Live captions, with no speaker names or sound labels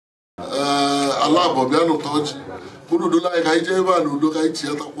Allah Bobiano touch. Who do like I ever do look at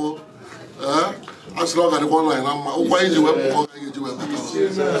Chiatapo? As long as the one line, why is you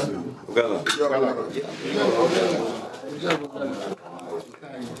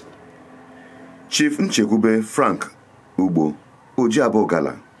Chief Nchekube Frank Ubo Ojibu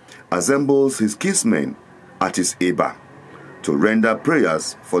Ugala assembles his kinsmen at his Igba to render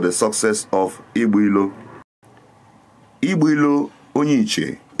prayers for the success of Igba. Igba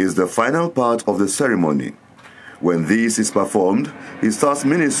Onitsha is the final part of the ceremony. When this is performed, he starts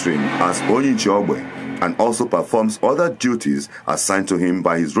ministering as Onitsha and also performs other duties assigned to him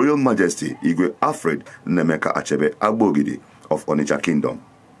by His Royal Majesty Igwe Alfred Nemeka Achebe Agbogidi of Onitsha Kingdom.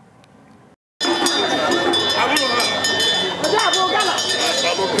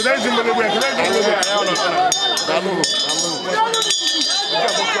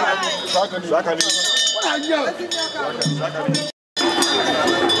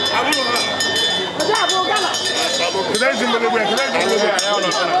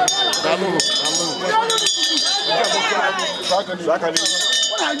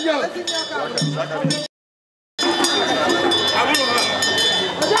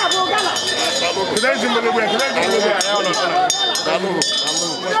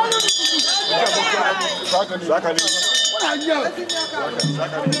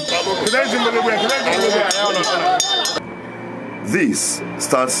 This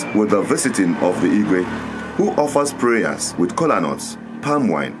starts with the visiting of the Igwe, who offers prayers with kola nuts, palm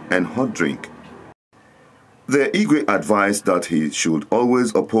wine, and hot drink. The Igwe advised that he should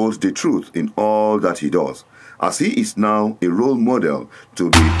always uphold the truth in all that he does, as he is now a role model to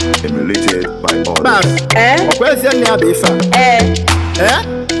be emulated by others.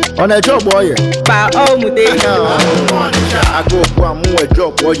 On a job boy, I go for a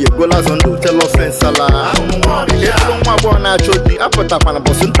job boy, Ugala on the telephone sala. I don't want to show the upper tap and a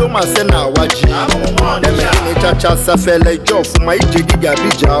person to my sena watch. The Nature Safele job for my Jiga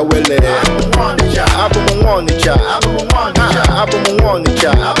Bija.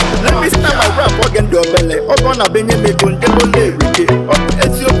 Let me start my rap again, your belly. Or gonna be me to double Ricky.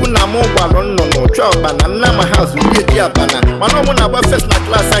 It's your Punamo, no trouble, and I'm my house with the Japana. My normal first night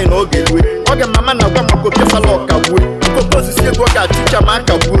class. Okay, mama na kwa mako pesa loka we. Propose si go ga teacher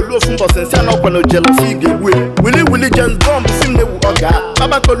maka we. Lo fun bosen si na kwa no jealousy ge we. Willy just bomb sim ne wu oga.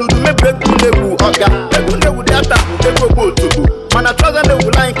 Baba ko lu me break ne wu oga. Egu ne wu data ku go go to go. Mana trouser ne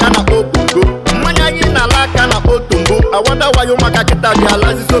wu line kana opungo. Manya yi na la kana otumbo. I wonder why you maka kita dia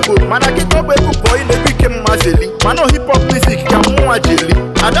lazi so good. Mana ki to be ku boy ne bi kem mazeli. Mano hip hop music ka mu ajeli.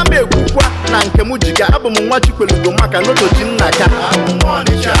 Adam e ku kwa na nke mu jiga abo mu nwa chikwelu go maka no to jin na ka.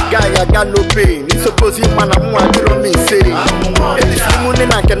 Guy, I got no pain. It's supposed to man, I'm one to me say. If it's money,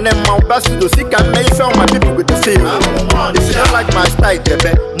 I can name my best to see. Can make some my people with the same. If you don't like my style,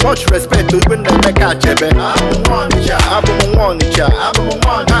 Jebe, much respect to when they make a Jebe. I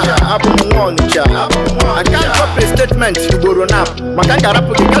can't drop a statement to go on up. My guy got up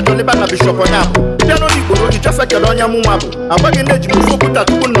with the cat to live on a bishop on up. You don't need to go to just like a Donya Mumabu. I'm working at you for put that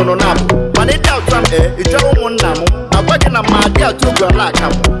to put on up. Man, it's out from there, it's your own name. I'm working on my dear to go like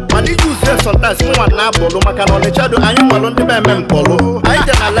him. Man, you use sometimes you want na bolo, maka on the shadow, and you want on the band polo. I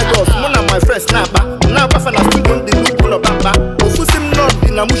did a Lagos, one of my friends snapper. Now, Buffalo student, the new of Bamba, Ofusim not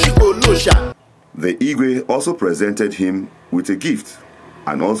in a Mushiko Lusha. The Igwe also presented him with a gift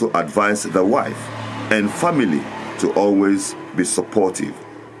and also advised the wife and family to always be supportive.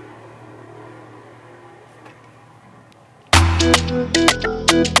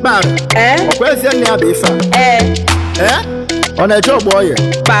 Where's your name? On a job boy,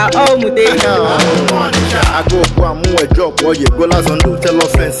 I go for a job boy, Ugala on the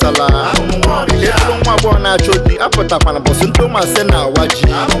telephone sala. I don't want to show the upper tap and a person to my sena watch.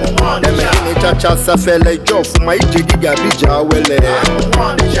 The Nature Safele job for my Jiga Bija.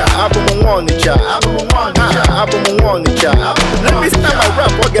 Let me start my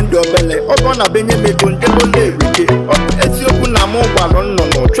rap again, your belly. Or gonna be me to double Ricky. It's your Punamo,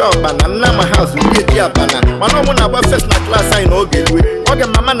 no trouble, and I'm my house with the Japana. My normal first night class. Okay,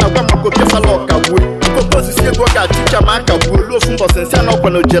 mama na kwa mako pesa loka we. Propose si go ga teacher maka we. Lo fun bosen si na kwa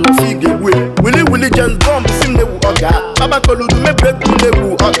no jealousy ge we. Willy just bomb sim ne wu oga. Baba ko lu me break ne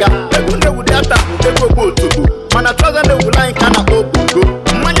wu oga. Egu ne wu data ku go to go. Mana trouser ne wu line kana opungo.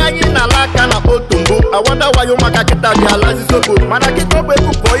 Manya yi na la kana otumbo. I wonder why you maka kita dia lazi so good. Mana ki to be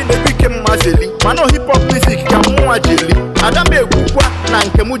ku boy ne bi kem mazeli. Mano hip hop music ka mu ajeli. Adam e ku kwa na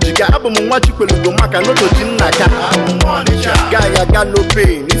nke nke mu jiga abụ m nwa Chukwelugo maka noto ji nnaka Gaya got no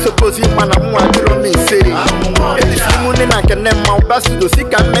pain you suppose you man am wa diro me say if you money na kene ma basudo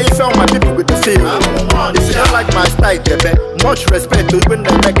sika me feel my people go to say if you don't like my style jebe much respect to when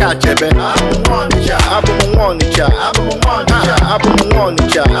they make a jebe abụ m nwa Onitsha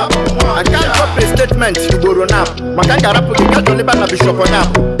I can't drop a statement you go run up maka ngarapu ke ka doliba na bishop onap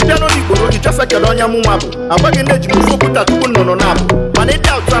piano ni go ro just like onya mu nwa bụ agwagi na ejimu fokuta tupu nnono na abụ mana ịdị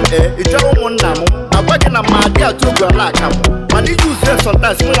out am ịjọ ụmụnna m agwagi na ma adị atụ Ugala aka m mana iji uzie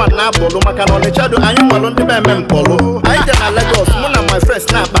sometimes nwa na abọlụ maka na Onitsha do anyị nwalụ ndị be eme mpọlụ anyị dị na Lagos mụ na my friends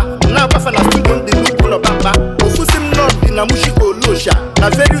na-agbafe na studio ndị nnukwu ụlọ bamba ofusi m nọ dị na mushiko olosha na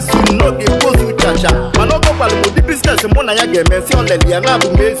very soon n'oge kpozu uchacha mana oge gwara m ụdị business mụ na ya ga-eme si oleli ya na-abụ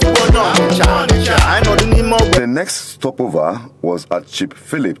m ezigbo onye Onitsha anyị nọdụ n'ime ogbe. The next stopover was at Chief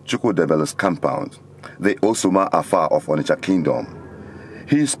Philip Chukwudebele's compound, the Osuma Afar of Onitsha Kingdom.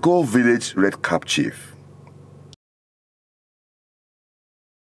 He is called Village Red Cap Chief.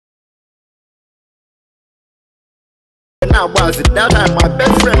 Now was it that time my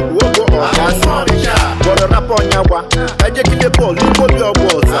best friend will go on but a rap on yawa I just kill the ball you put your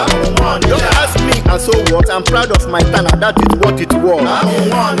balls don't ask me and so what I'm proud of my town and that is what it was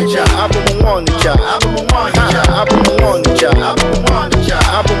Onitsha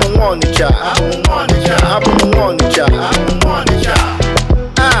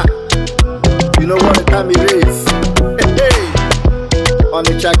you know what the time it is hey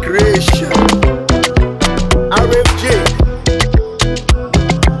Onitsha creation RFJ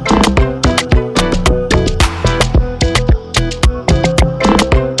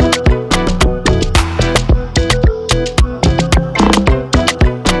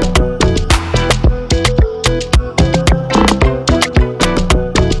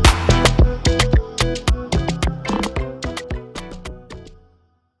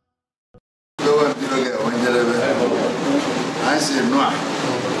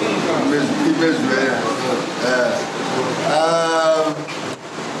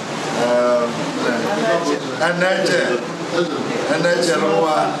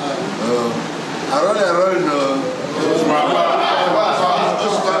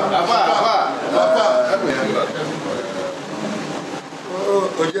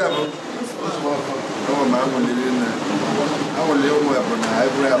Ojibu. No man will live in. I will live with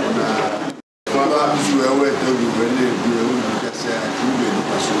every abona. Baba bisu ewe to bi wele bi ewe bi kese ati bi ni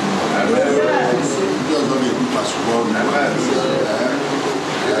pasu. Bi ozo bi ku pasu bo na.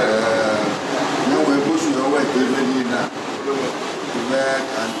 No we push ewe to bi ni na. Be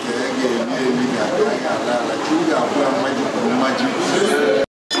kan ke ge ni ga la chuga kwa maji.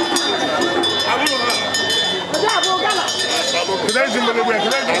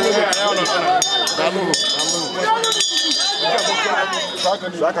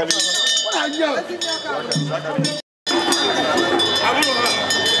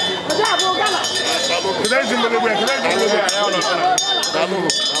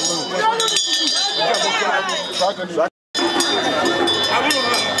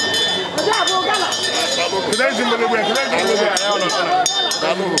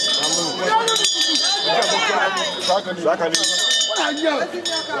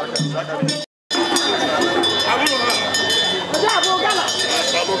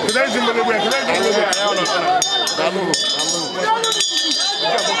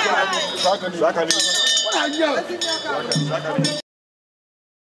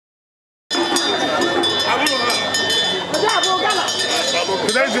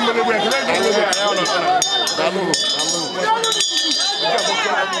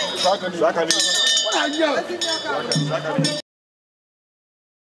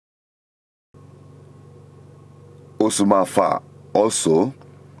 Osuma Afar also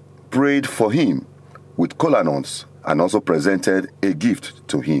prayed for him with kola nuts and also presented a gift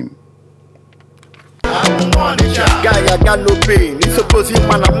to him. Gaya got no pain you suppose you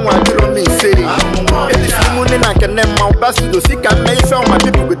man am wa diro me say if you money na kene ma basudo sika me feel my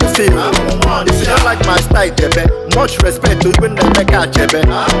people go to say if you don't like my style jebe much respect to when they make a jebe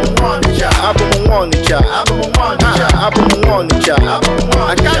abụ m nwa Onitsha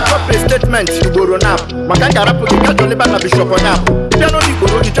I can't drop a statement you go run up maka ngarapu ke ka doliba na bishop onap piano ni go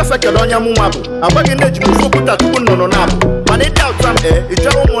ro just like onya mu nwa bụ agwagi na ejimu fokuta tupu nnono na abụ mana ịdị out am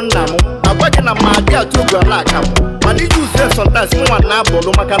ịjọ ụmụnna m agwagi na ma adị atụ Ugala aka m mana iji uzie sometimes nwa na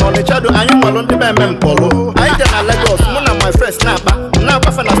abọlụ maka na Onitsha do anyị nwalụ ndị be eme mpọlụ anyị dị na Lagos mụ na my friends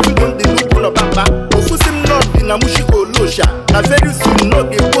na-agbafe na studio ndị nnukwu ụlọ bamba ofusi m nọ dị na mushiko olosha na very soon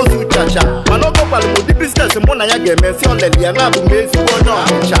n'oge kpozu uchacha mana oge gwara m ụdị business mụ na ya ga-eme si oleli ya na-abụ m ezigbo onye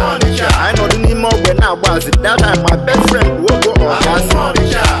Onitsha anyị nọdụ n'ime ogbe na-agbazi that time my best friend will go on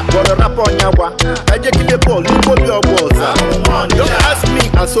Nyagwa. I just kill the ball, you put your balls. Don't ask me,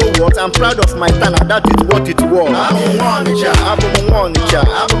 and so what? I'm proud of my town, and that is what it was.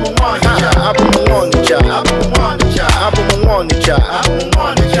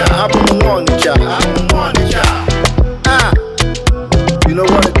 Onitsha. You know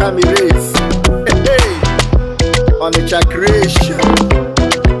what the time it is? Hey, Onitsha creation.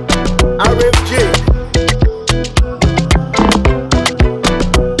 RFJ.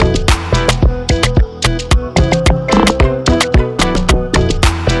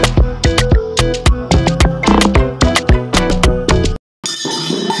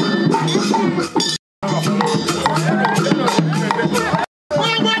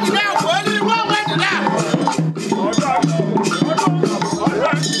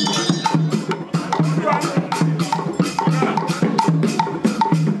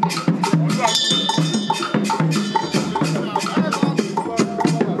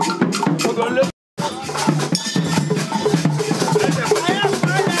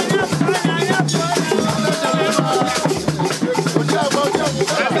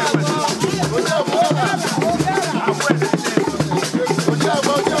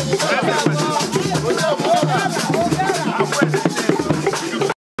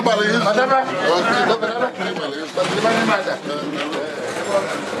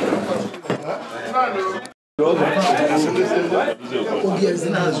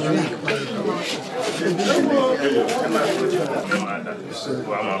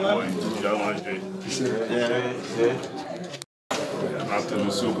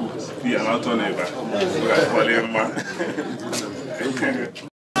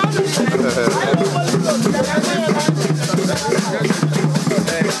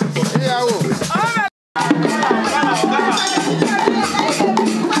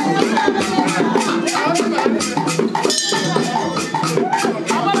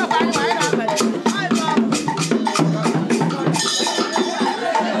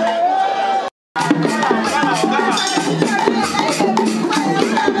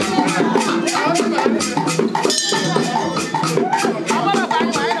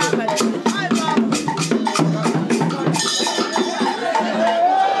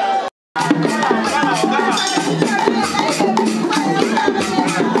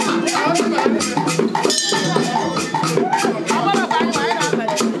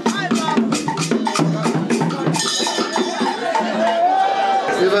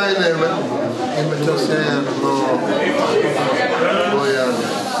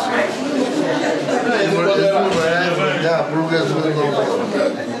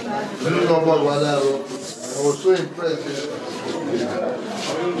 I was so impressed.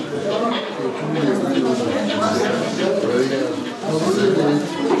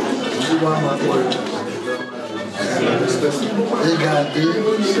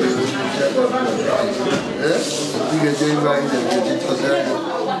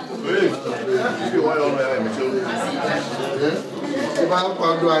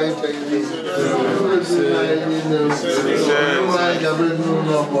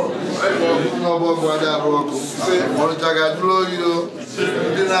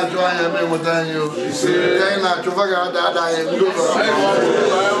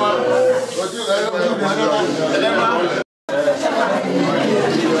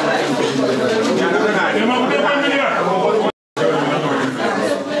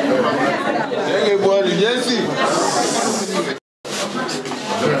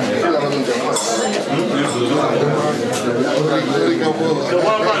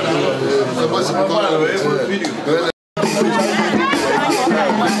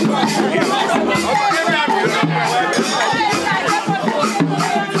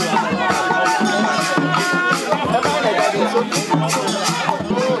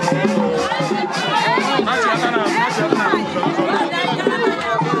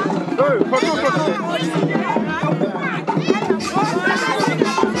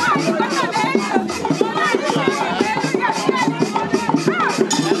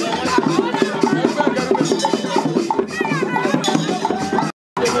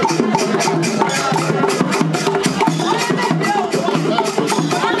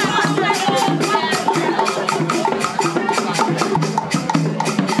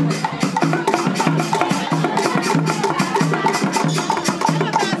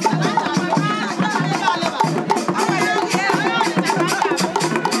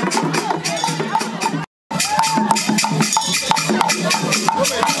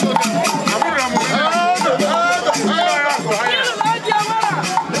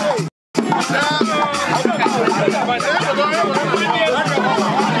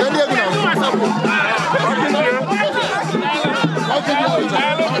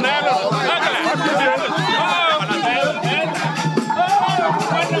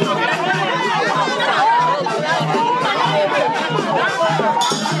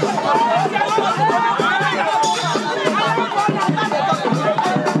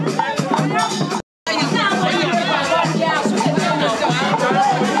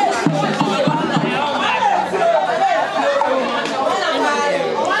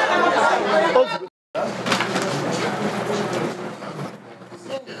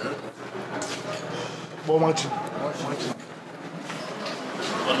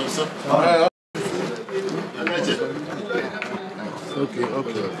 Okay.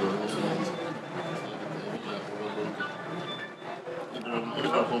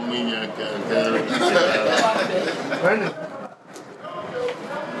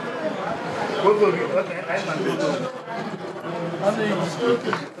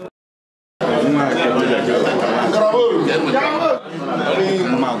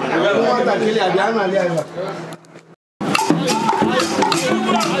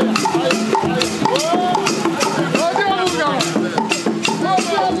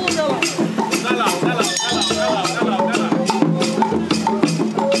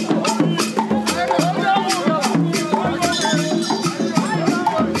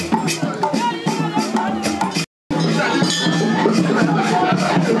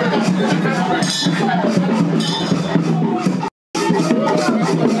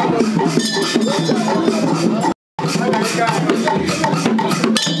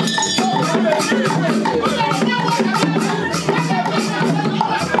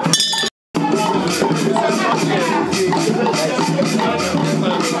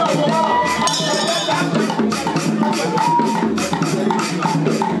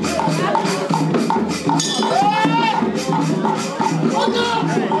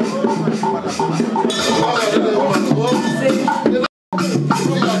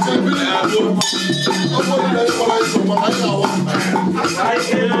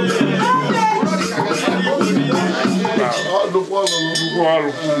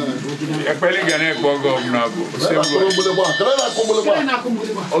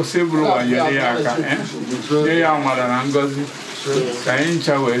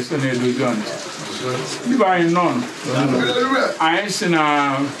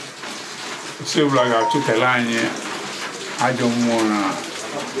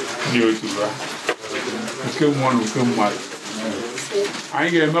 I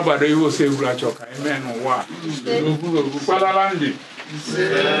ain't getting my body, you will say, Blachok, I mean, what?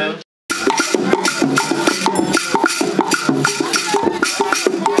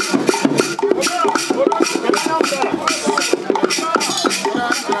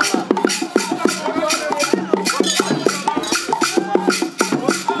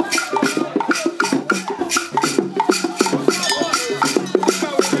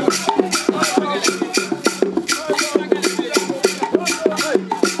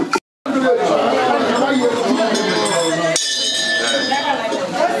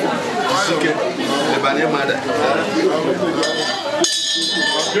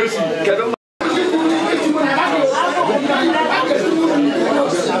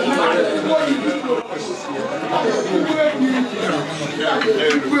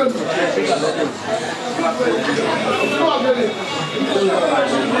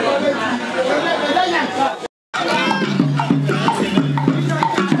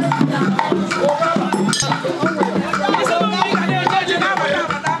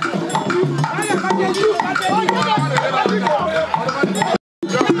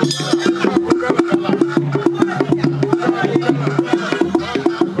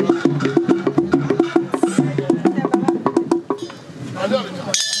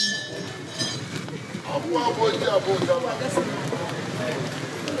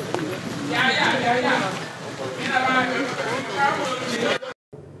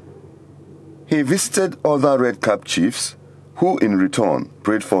 He visited other Red Cap chiefs who in return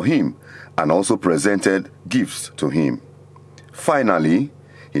prayed for him and also presented gifts to him. Finally,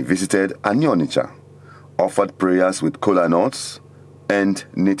 he visited Onitsha, offered prayers with kola nuts and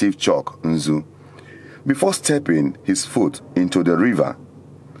native chalk nzu, before stepping his foot into the river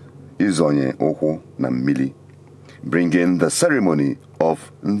Izonye Oho Namili, bringing the ceremony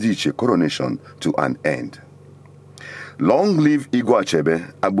of Ndiche coronation to an end. Long live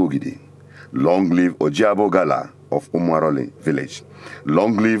Igba Abugidi. Long live Ojibu Ugala of Umuarole village.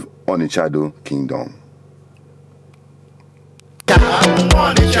 Long live Onitsha Kingdom. Guy,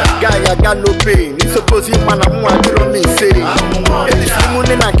 I got no pain. You suppose you man, I'm one to me say. It's the moon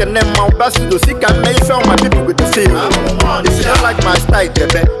and I can name my best to see can make some my people with the same. If you don't like my style,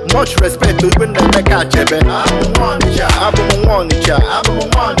 much respect to when the neck at Chebe.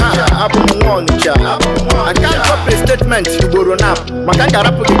 I can't drop a statement to go on up.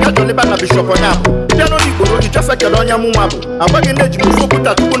 Makaka put the cat on the banner bishop on up. You don't need to just like a Donya Mumabu. I'm working at you for put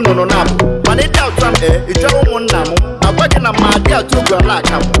that one on up. Man, it out from there, it's your own name. I'm working at my dear to go like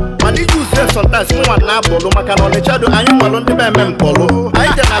him. Man, you say sometimes you want now, Bolo, Macan on the shadow, and you want on the Bam Polo. I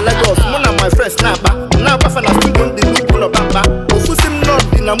tell my Lagos, one of my friends, Snapper. Now, Buffalo, I still don't do Polo Bamba. Ofusim not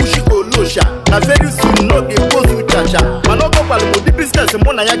in a Mushiko Lusha. Now, very soon, not the post with Chacha. Man, I'll go for the business and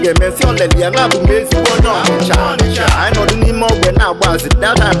one na ya game si only na bu mezi Onitsha. I know the name of when I was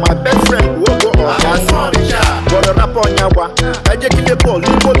that time my best friend wo go Onitsha. But the rap on yawa, I just kill the ball,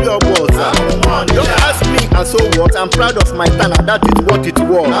 you go your balls. Don't ask me and so what, I'm proud of my town and that is what it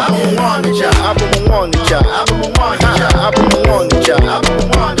was.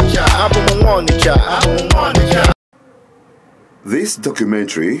 Onitsha. This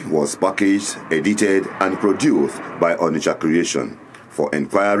documentary was packaged, edited, and produced by Onitsha Creation. For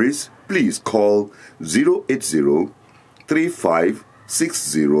enquiries, please call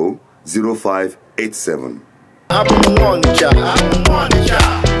 080-3560-0587.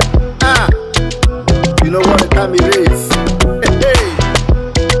 You know what the time it is? Hey,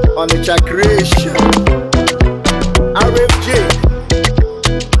 Onitsha Creation. RFJ.